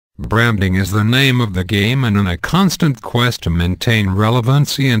Branding is the name of the game, and in a constant quest to maintain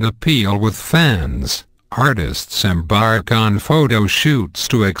relevancy and appeal with fans, artists embark on photo shoots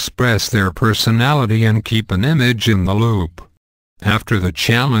to express their personality and keep an image in the loop. After the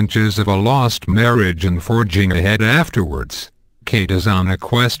challenges of a lost marriage and forging ahead afterwards, Kate is on a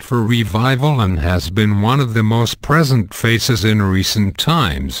quest for revival and has been one of the most present faces in recent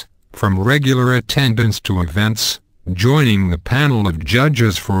times, from regular attendance to events, joining the panel of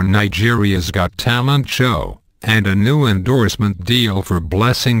judges for Nigeria's Got Talent show, and a new endorsement deal for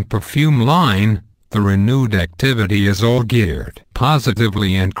Blessing Perfume line. The renewed activity is all geared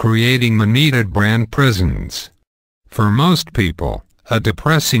positively and creating the needed brand presence. For most people, a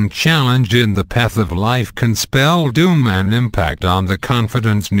depressing challenge in the path of life can spell doom and impact on the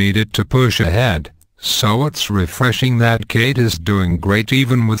confidence needed to push ahead, so it's refreshing that Kate is doing great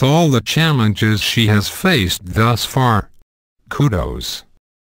even with all the challenges she has faced thus far. Kudos.